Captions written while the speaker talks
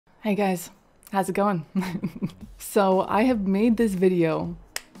Hey guys, how's it going? So I have made this video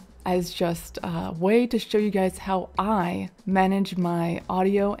as just a way to show you guys how I manage my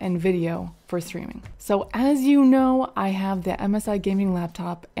audio and video for streaming. So as you know, I have the MSI Gaming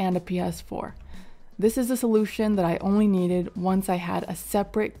Laptop and a PS4. This is a solution that I only needed once I had a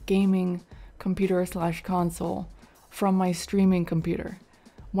separate gaming computer / console from my streaming computer.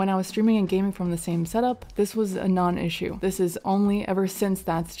 When I was streaming and gaming from the same setup, this was a non-issue. This is only ever since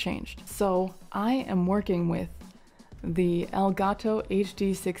that's changed. So I am working with the Elgato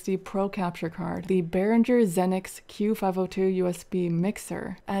HD60 Pro capture card, the Behringer Xenyx Q502 USB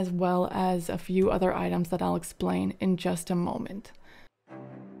mixer, as well as a few other items that I'll explain in just a moment.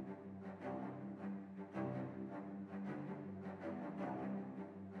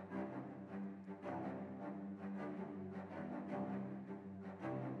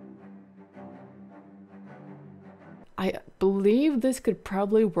 I believe this could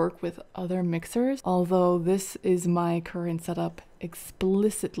probably work with other mixers, although this is my current setup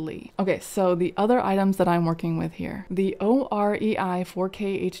explicitly. Okay, so the other items that I'm working with here. The OREI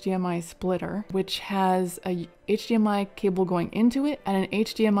 4K HDMI splitter, which has a HDMI cable going into it and an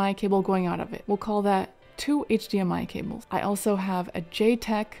HDMI cable going out of it. We'll call that 2 HDMI cables. I also have a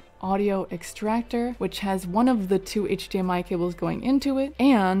JTech audio extractor, which has one of the 2 HDMI cables going into it,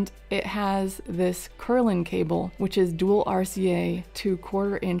 and it has this Curlin cable, which is dual RCA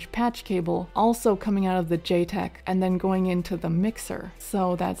 2/4 inch patch cable, also coming out of the JTech and then going into the mixer.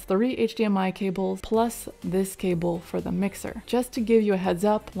 So that's 3 HDMI cables plus this cable for the mixer. Just to give you a heads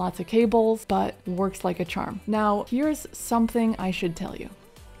up, lots of cables, but works like a charm. Now, here's something I should tell you.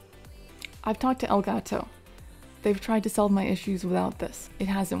 I've talked to Elgato. They've tried to solve my issues without this. It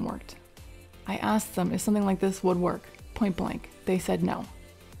hasn't worked. I asked them if something like this would work, point blank. They said no.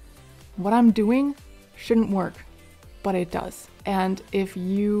 What I'm doing shouldn't work, but it does. And if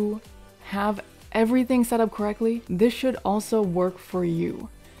you have everything set up correctly, this should also work for you.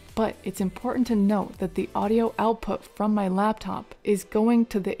 But it's important to note that the audio output from my laptop is going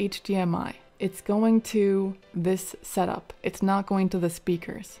to the HDMI. It's going to this setup. It's not going to the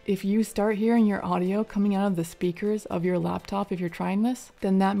speakers. If you start hearing your audio coming out of the speakers of your laptop, if you're trying this,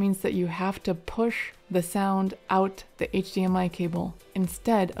 then that means that you have to push the sound out the HDMI cable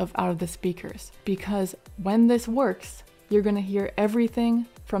instead of out of the speakers. Because when this works, you're gonna hear everything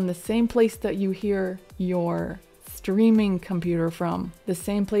from the same place that you hear your streaming computer from, the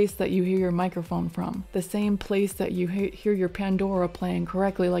same place that you hear your microphone from, the same place that you hear your Pandora playing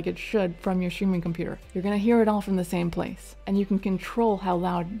correctly like it should from your streaming computer. You're gonna hear it all from the same place. And you can control how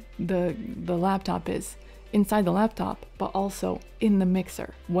loud the laptop is inside the laptop, but also in the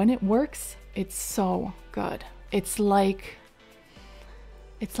mixer. When it works, it's so good. It's like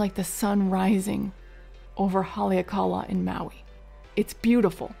the sun rising over Haleakala in Maui. It's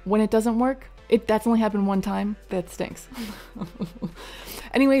beautiful. When it doesn't work, that's only happened one time. That stinks.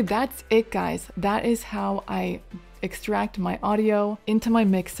 Anyway, that's it, guys. That is how I extract my audio into my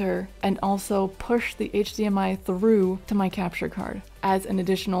mixer and also push the HDMI through to my capture card. As an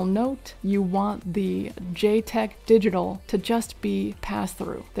additional note, you want the JTech digital to just be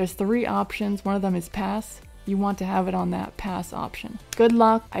pass-through. There's 3 options. One of them is pass. You want to have it on that pass option. Good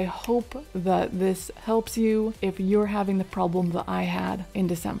luck. I hope that this helps you if you're having the problem that I had in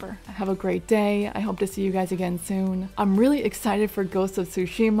December. Have a great day. I hope to see you guys again soon. I'm really excited for Ghost of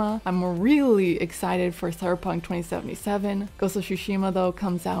Tsushima. I'm really excited for Cyberpunk 2077. Ghost of Tsushima though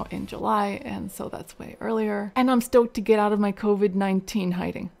comes out in July, and so that's way earlier. And I'm stoked to get out of my COVID-19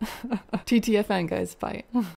 hiding. TTFN guys, bye.